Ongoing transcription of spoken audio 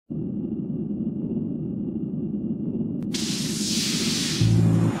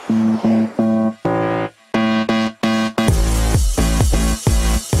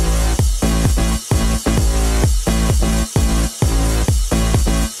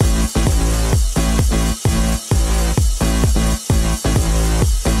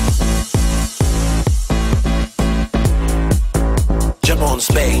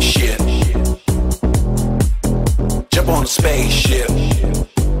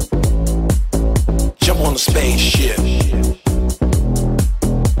on the spaceship.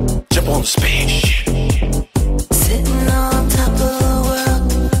 Jump on the spaceship. Sitting on top of the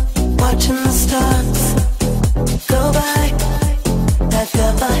world, watching the stars go by. I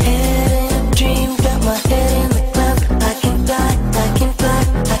got my head in a dream, got my head in the clouds. I can fly, I can fly,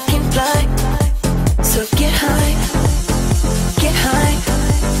 I can fly. So get high, get high,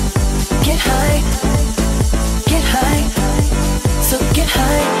 get high, get high. So get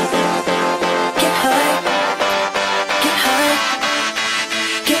high, get high, get high,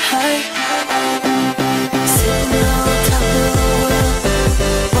 get high. Sitting on top of the world,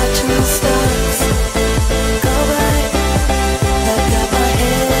 watching the stars go by. I got my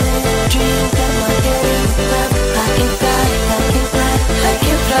head in a dream, got my head in the clouds. I can fly, I can fly, I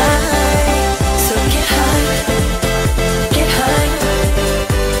can fly. So get high, get high,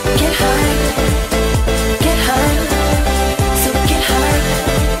 get high, get high. So get high,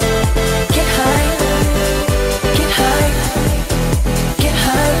 get high, get high, get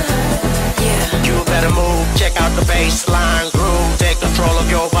high. Yeah. You better move, check out the baseline groove. Take control of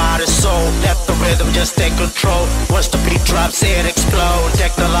your body, soul. Let the rhythm just take control. Once the beat drops, it explode.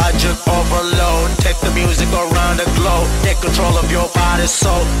 Technologic overload. Take the music around the globe. Take control of your body,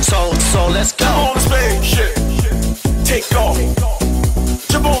 soul. Let's go. Jump on the spaceship. Take off.